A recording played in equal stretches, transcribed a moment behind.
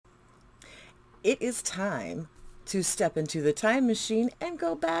it is time to step into the time machine and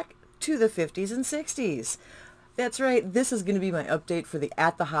go back to the 50s and 60s. That's right, this is going to be my update for the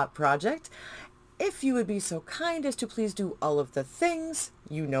At the Hop project. If you would be so kind as to please do all of the things,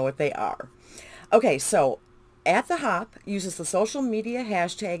 you know what they are. Okay, so At the Hop uses the social media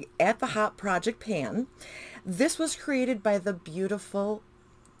hashtag At the Hop Project Pan. This was created by the beautiful,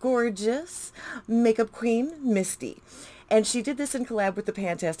 gorgeous makeup queen, Misty. And she did this in collab with the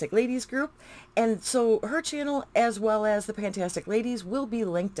Fantastic Ladies group. And so her channel, as well as the Fantastic Ladies, will be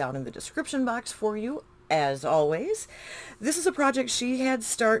linked down in the description box for you, as always. This is a project she had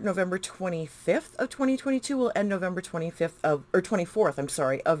start November 25th of 2022, will end November 25th of, or 24th, I'm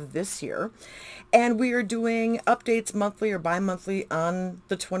sorry, of this year. And we are doing updates monthly or bi-monthly on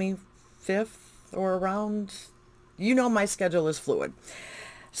the 25th or around. You know my schedule is fluid.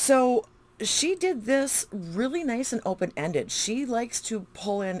 So she did this really nice and open-ended. She likes to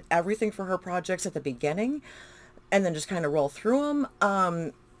pull in everything for her projects at the beginning and then just kind of roll through them.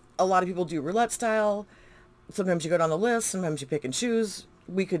 A lot of people do roulette style. Sometimes you go down the list. Sometimes you pick and choose.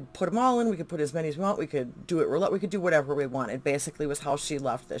 We could put them all in. We could put as many as we want. We could do it roulette. We could do whatever we wanted. Basically was how she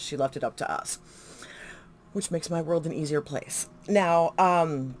left this. She left it up to us, which makes my world an easier place. Now,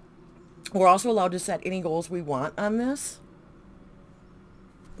 we're also allowed to set any goals we want on this.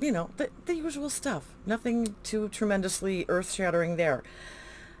 You know, the usual stuff. Nothing too tremendously earth-shattering there.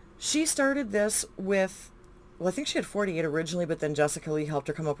 She started this with, well, I think she had 48 originally, but then Jessica Lee helped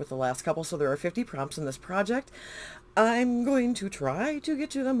her come up with the last couple, so there are 50 prompts in this project. I'm going to try to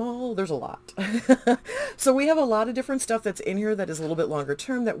get to them all. There's a lot. So we have a lot of different stuff that's in here that is a little bit longer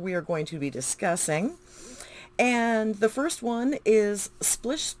term that we are going to be discussing. And the first one is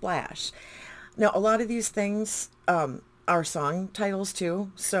Splish Splash. Now, a lot of these things are song titles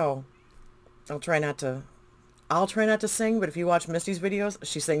too, so I'll try not to sing, but if you watch Misty's videos,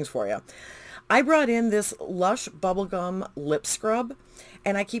 she sings for you. I brought in this Lush Bubblegum Lip Scrub,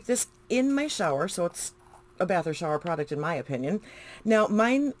 and I keep this in my shower, so it's a bath or shower product in my opinion. Now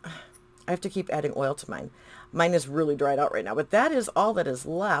mine, I have to keep adding oil to mine. Mine is really dried out right now, but that is all that is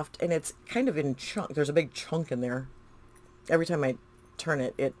left, and it's kind of in chunk. There's a big chunk in there. Every time I turn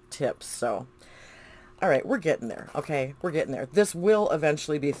it, it tips, so. All right, we're getting there, okay? We're getting there. This will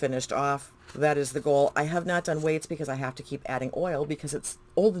eventually be finished off. That is the goal. I have not done weights because I have to keep adding oil because it's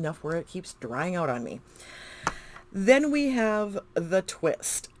old enough where it keeps drying out on me. Then we have the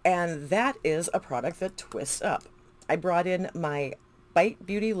Twist, and that is a product that twists up. I brought in my Bite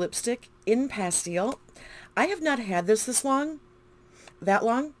Beauty lipstick in Pastille. I have not had this long,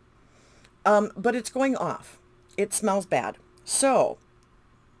 but it's going off. It smells bad. So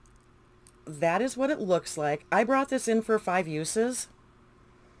that is what it looks like. I brought this in for 5 uses.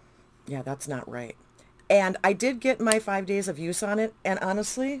 Yeah, that's not right. And I did get my 5 days of use on it, and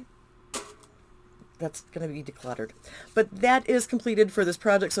honestly, that's going to be decluttered. But that is completed for this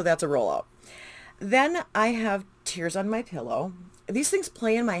project, so that's a rollout. Then I have Tears on My Pillow. These things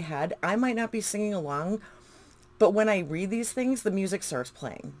play in my head. I might not be singing along, but when I read these things, the music starts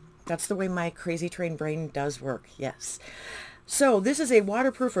playing. That's the way my crazy train brain does work, yes. So this is a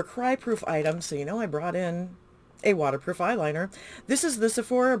waterproof or cry-proof item, so you know I brought in a waterproof eyeliner. This is the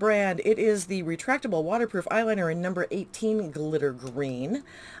Sephora brand. It is the retractable waterproof eyeliner in number 18 glitter green.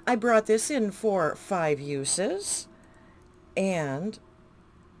 I brought this in for 5 uses, and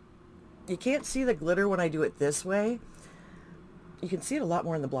you can't see the glitter when I do it this way. You can see it a lot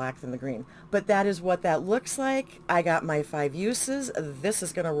more in the black than the green, but that is what that looks like. I got my 5 uses. This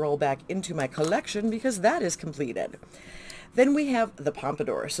is going to roll back into my collection because that is completed. Then we have the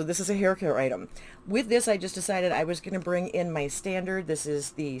Pompadour. So this is a hair care item. With this, I just decided I was going to bring in my standard. This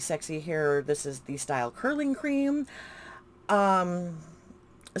is the Sexy Hair. This is the Style Curling Cream.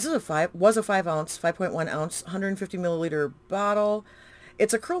 This is was a 5 ounce, 5.1 ounce, 150 milliliter bottle.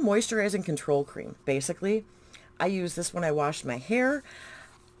 It's a curl moisturizing control cream, basically. I use this when I wash my hair.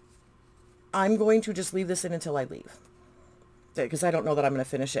 I'm going to just leave this in until I leave, because I don't know that I'm going to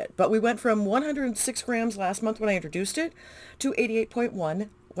finish it. But we went from 106 grams last month when I introduced it to 88.1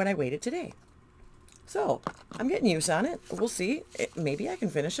 when I weighed it today. So I'm getting use on it. We'll see. Maybe I can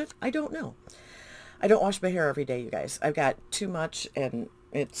finish it. I don't know. I don't wash my hair every day, you guys. I've got too much and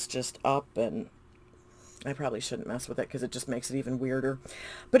it's just up, and I probably shouldn't mess with it because it just makes it even weirder.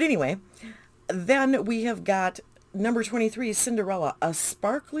 But anyway, then we have got number 23, Cinderella, a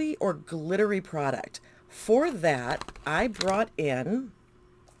sparkly or glittery product. For that, I brought in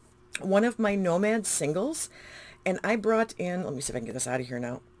one of my Nomad singles, and I brought in, let me see if I can get this out of here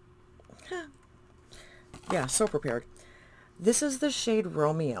now. Yeah, so prepared. This is the shade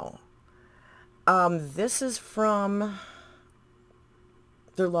Romeo. This is from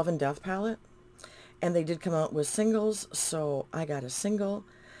their Love and Death palette. and they did come out with singles, so I got a single.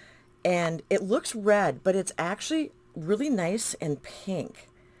 And it looks red, but it's actually really nice and pink.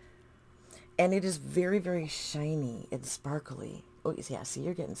 And it is very, very shiny and sparkly. Oh, yeah, see,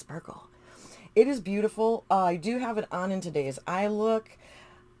 you're getting sparkle. It is beautiful. I do have it on in today's eye look.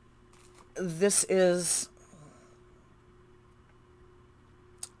 This is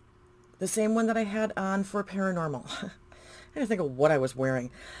the same one that I had on for paranormal. I had to think of what I was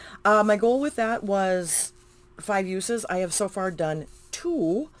wearing. My goal with that was 5 uses. I have so far done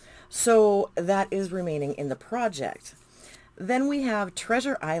 2, so that is remaining in the project. Then we have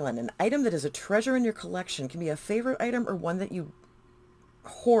Treasure Island, an item that is a treasure in your collection. Can be a favorite item or one that you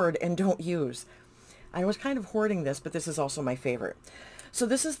hoard and don't use. I was kind of hoarding this, but this is also my favorite. So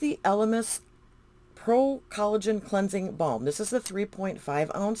this is the Elemis Pro Collagen Cleansing Balm. This is the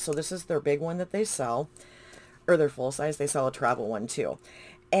 3.5 ounce, so this is their big one that they sell, or their full size. They sell a travel one too.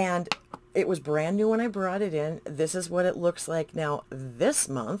 And it was brand new when I brought it in. This is what it looks like now this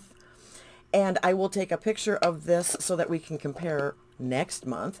month. And I will take a picture of this so that we can compare next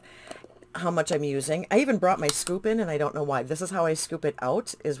month how much I'm using. I even brought my scoop in, and I don't know why. This is how I scoop it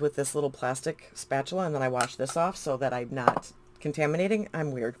out, is with this little plastic spatula, and then I wash this off so that I'm not contaminating.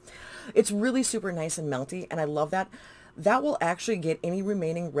 I'm weird. It's really super nice and melty, and I love that. That will actually get any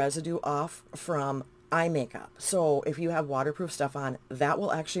remaining residue off from eye makeup. So if you have waterproof stuff on, that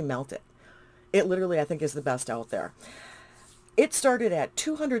will actually melt it. It literally, I think, is the best out there. It started at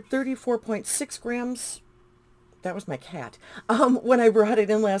 234.6 grams. That was my cat. When I brought it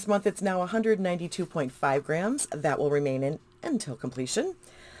in last month, it's now 192.5 grams. That will remain in until completion.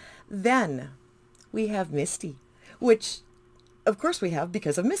 Then we have Misty, which of course we have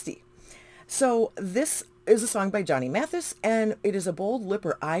because of Misty. So this is a song by Johnny Mathis, and it is a bold lip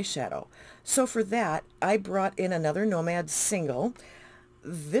or eyeshadow. So for that, I brought in another Nomad single.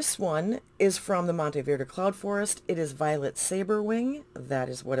 This one is from the Monteverde Cloud Forest. It is Violet Saberwing. That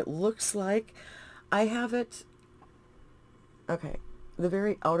is what it looks like. I have it, okay, the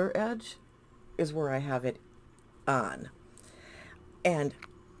very outer edge is where I have it on. And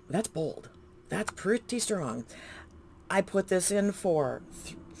that's bold. That's pretty strong. I put this in for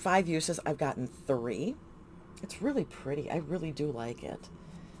 5 uses. I've gotten 3. It's really pretty. I really do like it.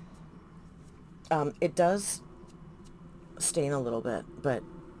 It does stain a little bit, but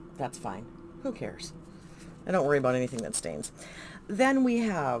that's fine. Who cares? I don't worry about anything that stains. Then we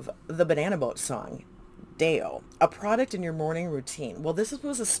have the Banana Boat song, Deo, a product in your morning routine. Well, this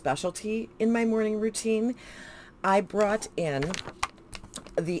was a specialty in my morning routine. I brought in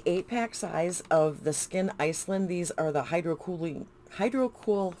the 8-pack size of the Skin Iceland. These are the hydrocool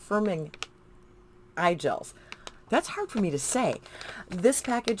firming eye gels. That's hard for me to say. This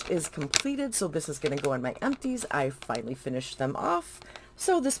package is completed, so this is going to go in my empties. I finally finished them off,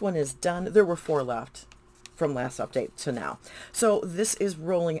 so this one is done. There were 4 left from last update to now. So this is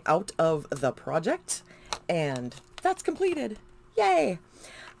rolling out of the project, and that's completed. Yay!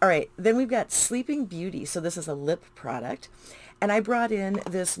 All right, then we've got Sleeping Beauty. So this is a lip product, and I brought in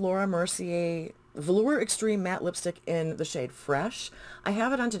this Laura Mercier Velour Extreme Matte Lipstick in the shade Fresh. I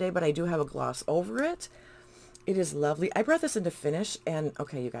have it on today, but I do have a gloss over it. It is lovely. I brought this in to finish, and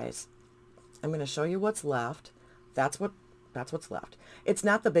okay, you guys, I'm going to show you what's left. That's what's left. It's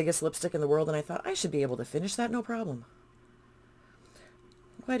not the biggest lipstick in the world, and I thought I should be able to finish that no problem.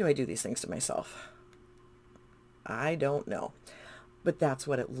 Why do I do these things to myself? I don't know, but that's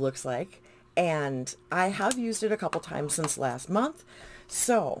what it looks like, and I have used it a couple times since last month.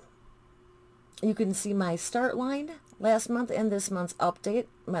 So you can see my start line last month and this month's update.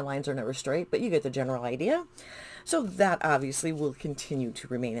 My lines are never straight, but you get the general idea. So that obviously will continue to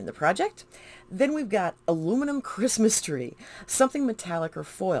remain in the project. Then we've got Aluminum Christmas Tree, something metallic or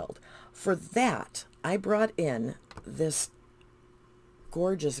foiled. For that, I brought in this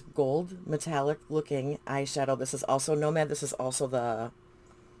gorgeous gold metallic looking eyeshadow. This is also Nomad. This is also the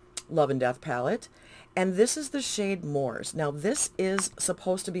Love and Death palette. And this is the shade Moors. Now this is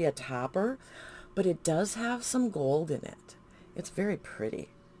supposed to be a topper, but it does have some gold in it. It's very pretty.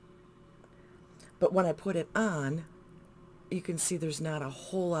 But when I put it on, you can see there's not a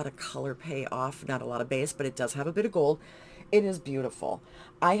whole lot of color payoff, not a lot of base, but it does have a bit of gold. It is beautiful.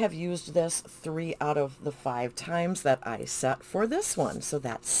 I have used this 3 out of the 5 times that I set for this one, so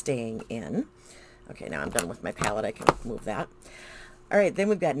that's staying in. Okay, now I'm done with my palette. I can move that. All right, then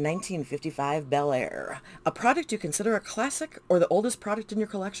we've got 1955 Bel Air, a product you consider a classic or the oldest product in your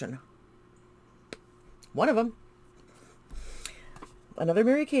collection. One of them. Another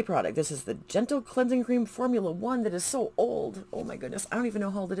Mary Kay product. This is the Gentle Cleansing Cream Formula 1 that is so old. Oh my goodness. I don't even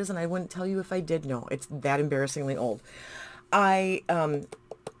know how old it is, and I wouldn't tell you if I did know. It's that embarrassingly old. This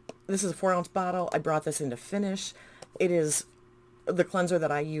This is a 4-ounce bottle. I brought this in to finish. It is the cleanser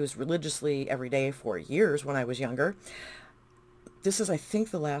that I use religiously every day for years when I was younger. This is, I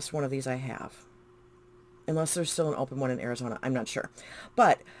think, the last one of these I have. Unless there's still an open one in Arizona. I'm not sure.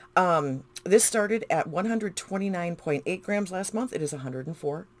 But this started at 129.8 grams last month. It is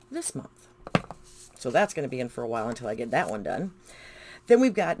 104 this month. So that's going to be in for a while until I get that one done. Then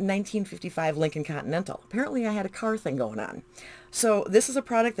we've got 1955 Lincoln Continental. Apparently I had a car thing going on. So this is a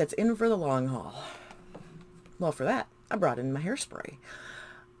product that's in for the long haul. Well, for that, I brought in my hairspray.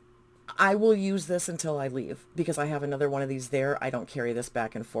 I will use this until I leave because I have another one of these there. I don't carry this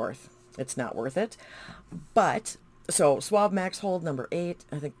back and forth. It's not worth it. But, so Suave Max Hold number 8.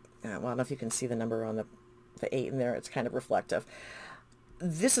 I think, well, I don't know if you can see the number on the 8 in there. It's kind of reflective.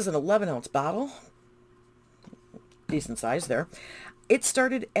 This is an 11-ounce bottle. Decent size there. It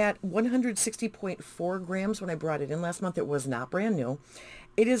started at 160.4 grams when I brought it in last month. It was not brand new.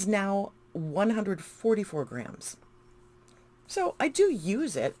 It is now 144 grams. So I do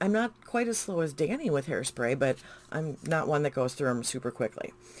use it. I'm not quite as slow as Danny with hairspray, but I'm not one that goes through them super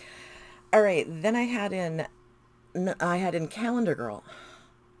quickly. All right, then I had in Calendar Girl.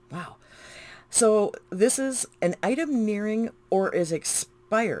 Wow. So this is an item nearing or is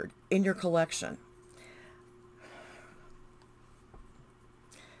expired in your collection.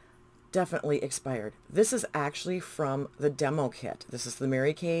 Definitely expired. This is actually from the demo kit. This is the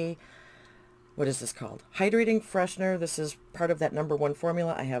Mary Kay, what is this called? Hydrating Freshener. This is part of that #1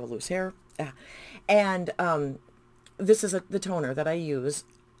 formula. I have a loose hair. And this is the toner that I use.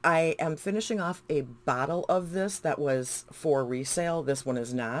 I am finishing off a bottle of this that was for resale. This one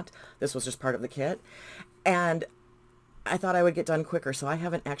is not. This was just part of the kit. And I thought I would get done quicker, so I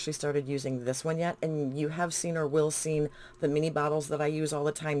haven't actually started using this one yet. And you have seen or will seen the mini bottles that I use all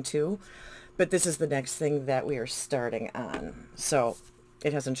the time too. But this is the next thing that we are starting on. So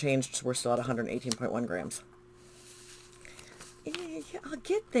it hasn't changed. So we're still at 118.1 grams. Yeah, I'll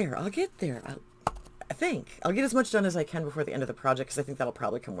get there. I'll get there. I think. I'll get as much done as I can before the end of the project because I think that'll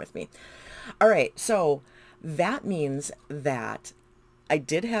probably come with me. All right, so that means that I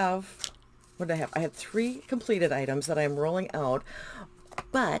did have... What did I have? I had 3 completed items that I'm rolling out,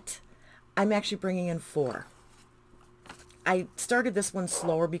 but I'm actually bringing in 4. I started this one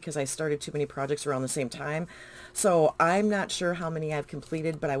slower because I started too many projects around the same time. So I'm not sure how many I've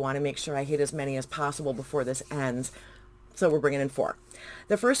completed, but I want to make sure I hit as many as possible before this ends. So we're bringing in 4.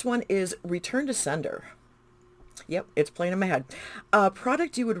 The first one is Return to Sender. Yep, it's playing in my head. A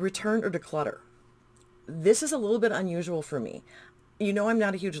product you would return or declutter. This is a little bit unusual for me. You know I'm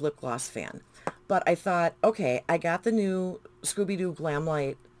not a huge lip gloss fan, but I thought, okay, I got the new Scooby-Doo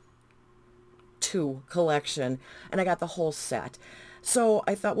Glamlight 2 collection, and I got the whole set. So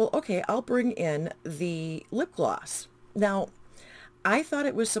I thought, well, okay, I'll bring in the lip gloss. Now, I thought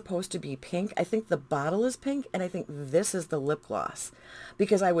it was supposed to be pink. I think the bottle is pink, and I think this is the lip gloss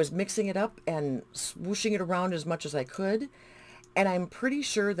because I was mixing it up and swooshing it around as much as I could, and I'm pretty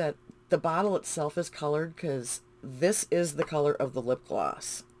sure that the bottle itself is colored because this is the color of the lip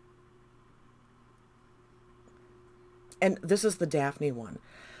gloss. And this is the Daphne one.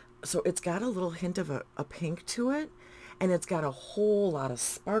 So it's got a little hint of a pink to it, and it's got a whole lot of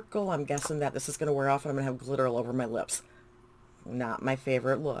sparkle. I'm guessing that this is going to wear off and I'm going to have glitter all over my lips. Not my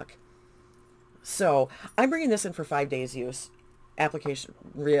favorite look. So I'm bringing this in for 5 days use, application,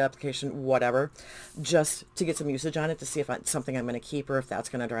 reapplication, whatever, just to get some usage on it to see if it's something I'm going to keep or if that's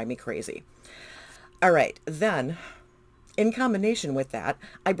going to drive me crazy. All right, then in combination with that,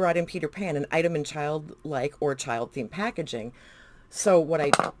 I brought in Peter Pan, an item in childlike or child-themed packaging. So what I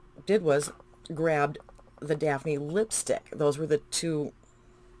did was grabbed the Daphne lipstick. Those were the 2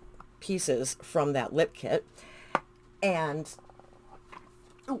 pieces from that lip kit. And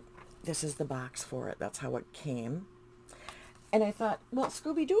oh, this is the box for it. That's how it came. And I thought, well,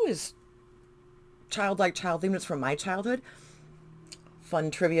 Scooby-Doo is childlike, child-themed. It's from my childhood. Fun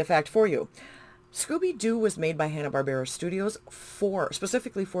trivia fact for you. Scooby-Doo was made by Hanna-Barbera Studios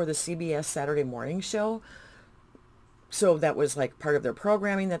specifically for the CBS Saturday morning show. So that was like part of their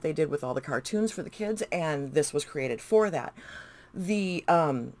programming that they did with all the cartoons for the kids, and this was created for that. The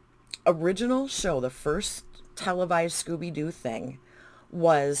original show, the first televised Scooby-Doo thing,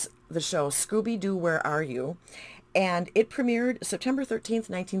 was the show Scooby-Doo, Where Are You? And it premiered September 13th,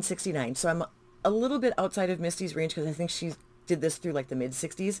 1969. So I'm a little bit outside of Misty's range because I think she did this through like the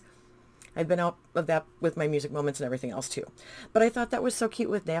mid-60s. I've been out of that with my music moments and everything else too. But I thought that was so cute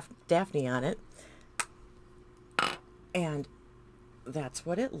with Daphne on it. And that's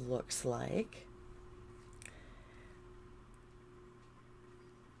what it looks like.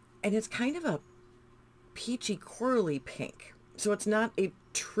 And it's kind of a peachy, corally pink. so it's not a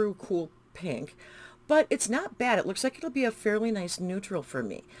true cool pink, but it's not bad. It looks like it'll be a fairly nice neutral for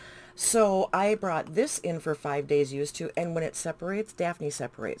me. So I brought this in for 5 days use too, and when it separates, Daphne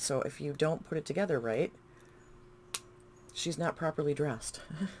separates. So if you don't put it together right, she's not properly dressed.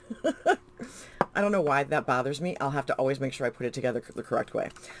 I don't know why that bothers me. I'll have to always make sure I put it together the correct way.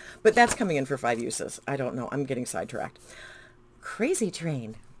 But that's coming in for 5 uses. I don't know. I'm getting sidetracked. Crazy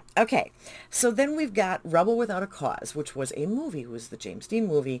Train. Okay, so then we've got Rebel Without a Cause, which was a movie. It was the James Dean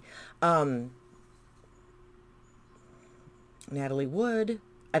movie. Natalie Wood.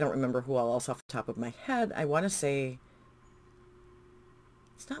 I don't remember who else off the top of my head. I want to say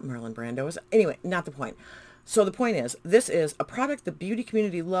it's not Marlon Brando, is it? Anyway, not the point. So the point is, this is a product the beauty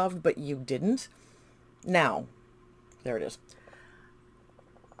community loved, but you didn't. Now, there it is.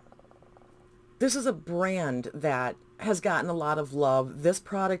 This is a brand that has gotten a lot of love. This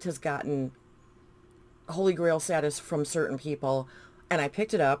product has gotten Holy Grail status from certain people, and I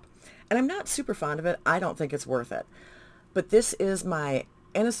picked it up, and I'm not super fond of it. I don't think it's worth it. But this is my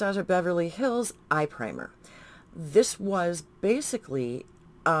Anastasia Beverly Hills Eye Primer. This was basically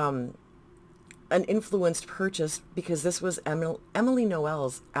an influenced purchase because this was Emily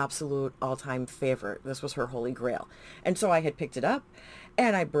Noel's absolute all-time favorite. This was her Holy Grail. And so I had picked it up,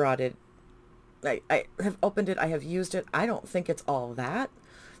 and I brought it. I have opened it. I have used it. I don't think it's all that.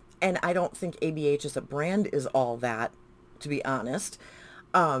 And I don't think ABH as a brand is all that, to be honest.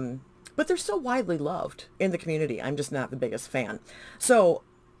 But they're still widely loved in the community. I'm just not the biggest fan. So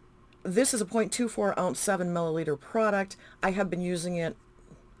this is a 0.24 ounce 7 milliliter product. I have been using it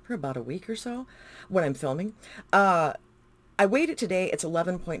for about a week or so when I'm filming. I weighed it today. It's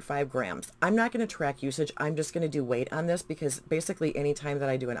 11.5 grams. I'm not going to track usage. I'm just going to do weight on this because basically any time that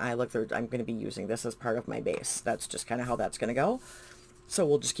I do an eye look, I'm going to be using this as part of my base. That's just kind of how that's going to go. So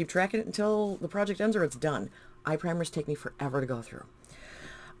we'll just keep tracking it until the project ends or it's done. Eye primers take me forever to go through.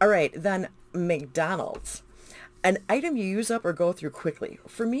 All right, then McDonald's. An item you use up or go through quickly.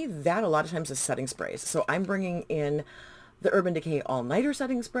 For me, that a lot of times is setting sprays. So I'm bringing in the Urban Decay All-Nighter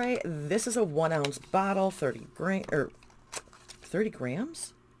Setting Spray. This is a 1 ounce bottle, 30 grams?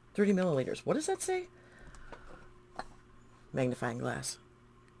 30 milliliters. What does that say? Magnifying glass.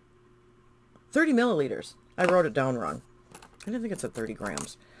 30 milliliters. I wrote it down wrong. I didn't think it said 30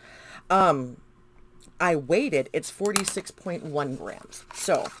 grams. I weighed it. It's 46.1 grams.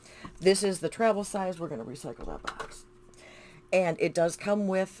 So this is the travel size. We're going to recycle that box. And it does come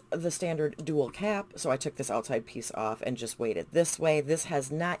with the standard dual cap. So I took this outside piece off and just weighed it this way. This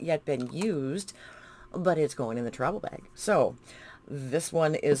has not yet been used, but it's going in the travel bag. So this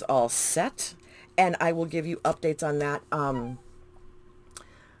one is all set. And I will give you updates on that.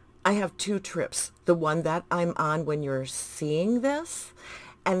 I have 2 trips. The one that I'm on when you're seeing this,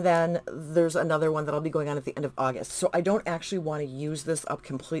 and then there's another one that I'll be going on at the end of August. So I don't actually want to use this up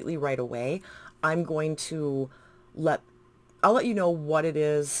completely right away. I'm going to I'll let you know what it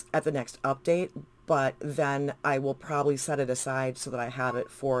is at the next update, but then I will probably set it aside so that I have it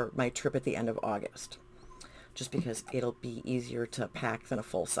for my trip at the end of August, just because it'll be easier to pack than a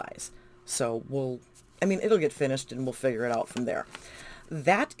full size. So it'll get finished and we'll figure it out from there.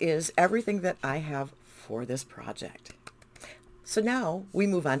 That is everything that I have for this project. So now we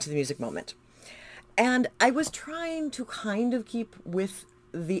move on to the music moment. And I was trying to kind of keep with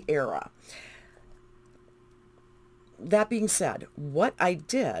the era. That being said, what I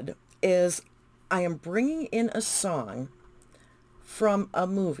did is I am bringing in a song from a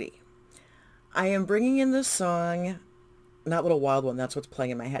movie. I am bringing in the song, not Little Wild One, that's what's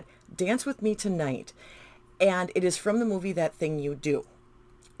playing in my head, Dance With Me Tonight. And it is from the movie That Thing You Do.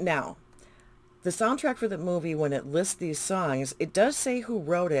 Now, the soundtrack for the movie, when it lists these songs, it does say who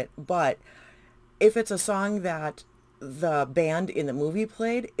wrote it, but if it's a song that the band in the movie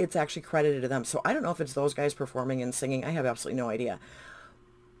played, it's actually credited to them. So I don't know if it's those guys performing and singing. I have absolutely no idea.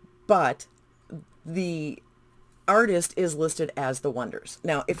 But the artist is listed as The Wonders.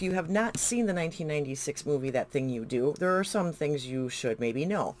 Now, if you have not seen the 1996 movie That Thing You Do, there are some things you should maybe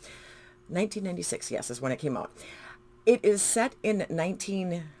know. 1996, yes, is when it came out. It is set in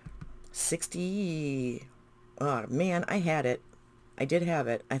 1960. Oh, man, I had it. I did have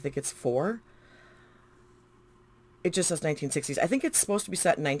it. I think it's 4. It just says 1960s. I think it's supposed to be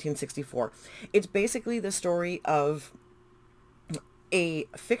set in 1964. It's basically the story of a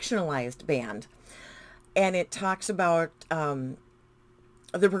fictionalized band. And it talks about the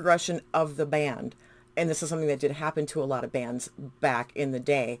progression of the band. And this is something that did happen to a lot of bands back in the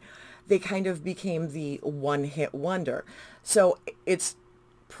day. They kind of became the one-hit wonder. So it's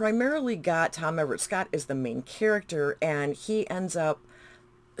primarily got Tom Everett Scott as the main character, and he ends up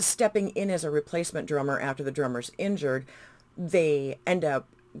stepping in as a replacement drummer after the drummer's injured They end up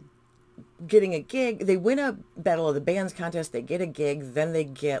getting a gig. They win a Battle of the Bands contest. They get a gig. Then they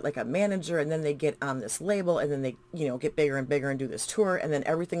get like a manager, and then they get on this label, and then they, get bigger and bigger and do this tour, and then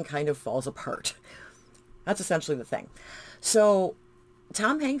everything kind of falls apart. That's essentially the thing. So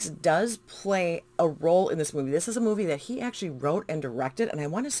Tom Hanks does play a role in this movie. This is a movie that he actually wrote and directed, and I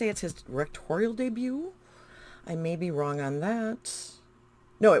want to say it's his directorial debut. I may be wrong on that.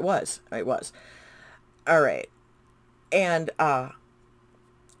 No, it was. It was. All right. And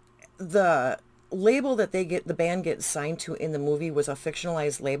the label that the band gets signed to in the movie was a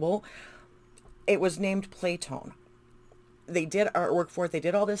fictionalized label. It was named Playtone. They did artwork for it. They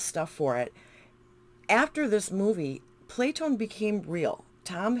did all this stuff for it. After this movie, Playtone became real.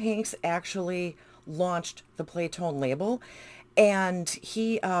 Tom Hanks actually launched the Playtone label, and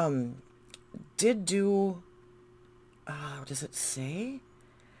he did do, what does it say?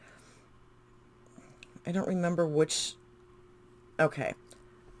 I don't remember which. Okay.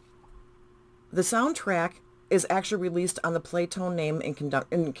 The soundtrack is actually released on the Playtone name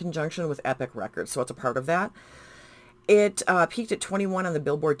in conjunction with Epic Records, so it's a part of that. It peaked at 21 on the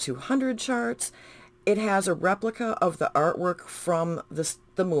Billboard 200 charts. It has a replica of the artwork from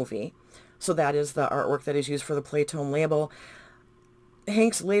the movie, so that is the artwork that is used for the Playtone label.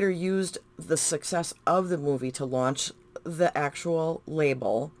 Hanks later used the success of the movie to launch the actual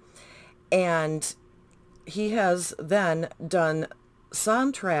label, and he has then done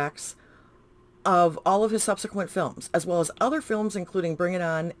soundtracks of all of his subsequent films, as well as other films, including Bring It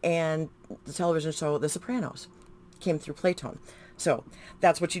On and the television show The Sopranos, came through Playtone. So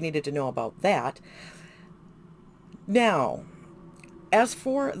that's what you needed to know about that. Now, as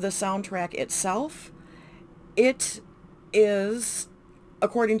for the soundtrack itself, it is,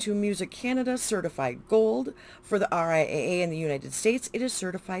 according to Music Canada, certified gold. For the RIAA in the United States, it is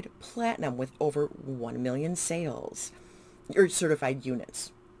certified platinum with over 1 million sales, or certified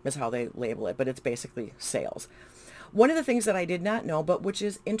units is how they label it, but it's basically sales. One of the things that I did not know, but which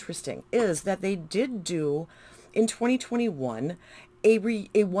is interesting, is that they did do in 2021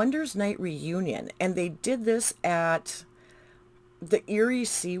 a Wonders Night reunion, and they did this at the Erie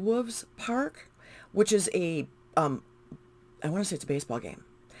Seawolves Park, which is I want to say it's a baseball game.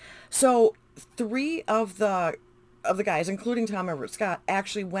 So 3 of the guys, including Tom Everett Scott,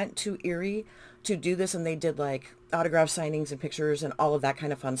 actually went to Erie to do this, and they did like autograph signings and pictures and all of that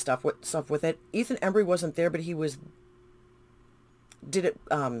kind of fun stuff with it. Ethan Embry wasn't there, but he did it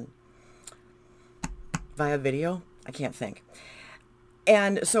via video. I can't think.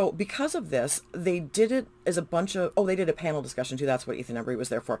 And so because of this, they did it as a bunch of, they did a panel discussion too. That's what Ethan Embry was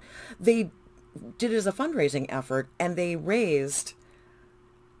there for. They did it as a fundraising effort, and they raised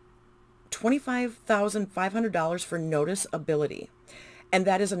 $25,500 for Noticeability. And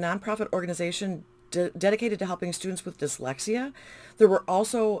that is a nonprofit organization dedicated to helping students with dyslexia. There were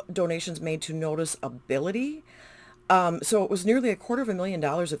also donations made to Noticeability. So it was nearly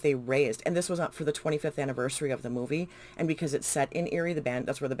 $250,000 that they raised. And this was not for the 25th anniversary of the movie. And because it's set in Erie,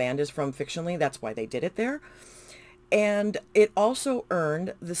 that's where the band is from fictionally. That's why they did it there. And it also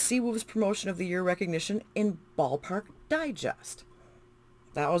earned the Seawolves Promotion of the Year recognition in Ballpark Digest.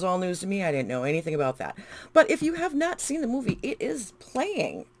 That was all news to me. I didn't know anything about that. But if you have not seen the movie, it is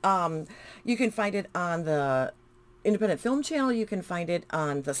playing. You can find it on the Independent Film Channel. You can find it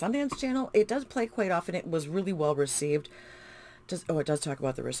on the Sundance Channel. It does play quite often. It was really well received. It does talk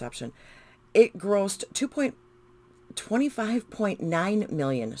about the reception. It grossed 25.9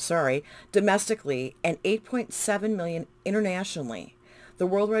 million, domestically, and 8.7 million internationally. The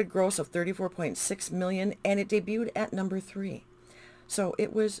worldwide gross of 34.6 million, and it debuted at number 3. So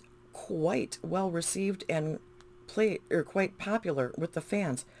it was quite well received and quite popular with the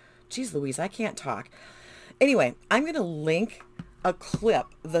fans. Jeez Louise, I can't talk. Anyway, I'm going to link a clip.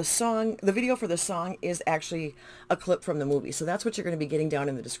 The video for the song is actually a clip from the movie. So that's what you're going to be getting down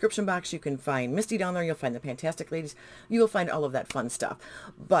in the description box. You can find Misty down there. You'll find the Fantastic Ladies. You will find all of that fun stuff.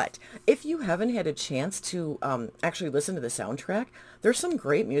 But if you haven't had a chance to actually listen to the soundtrack, there's some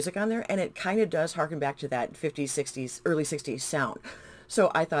great music on there, and it kind of does harken back to that 50s, 60s, early 60s sound.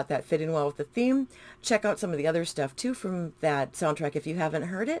 So I thought that fit in well with the theme. Check out some of the other stuff too from that soundtrack if you haven't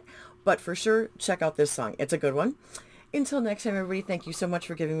heard it. But for sure, check out this song. It's a good one. Until next time, everybody, thank you so much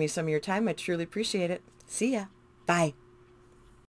for giving me some of your time. I truly appreciate it. See ya. Bye.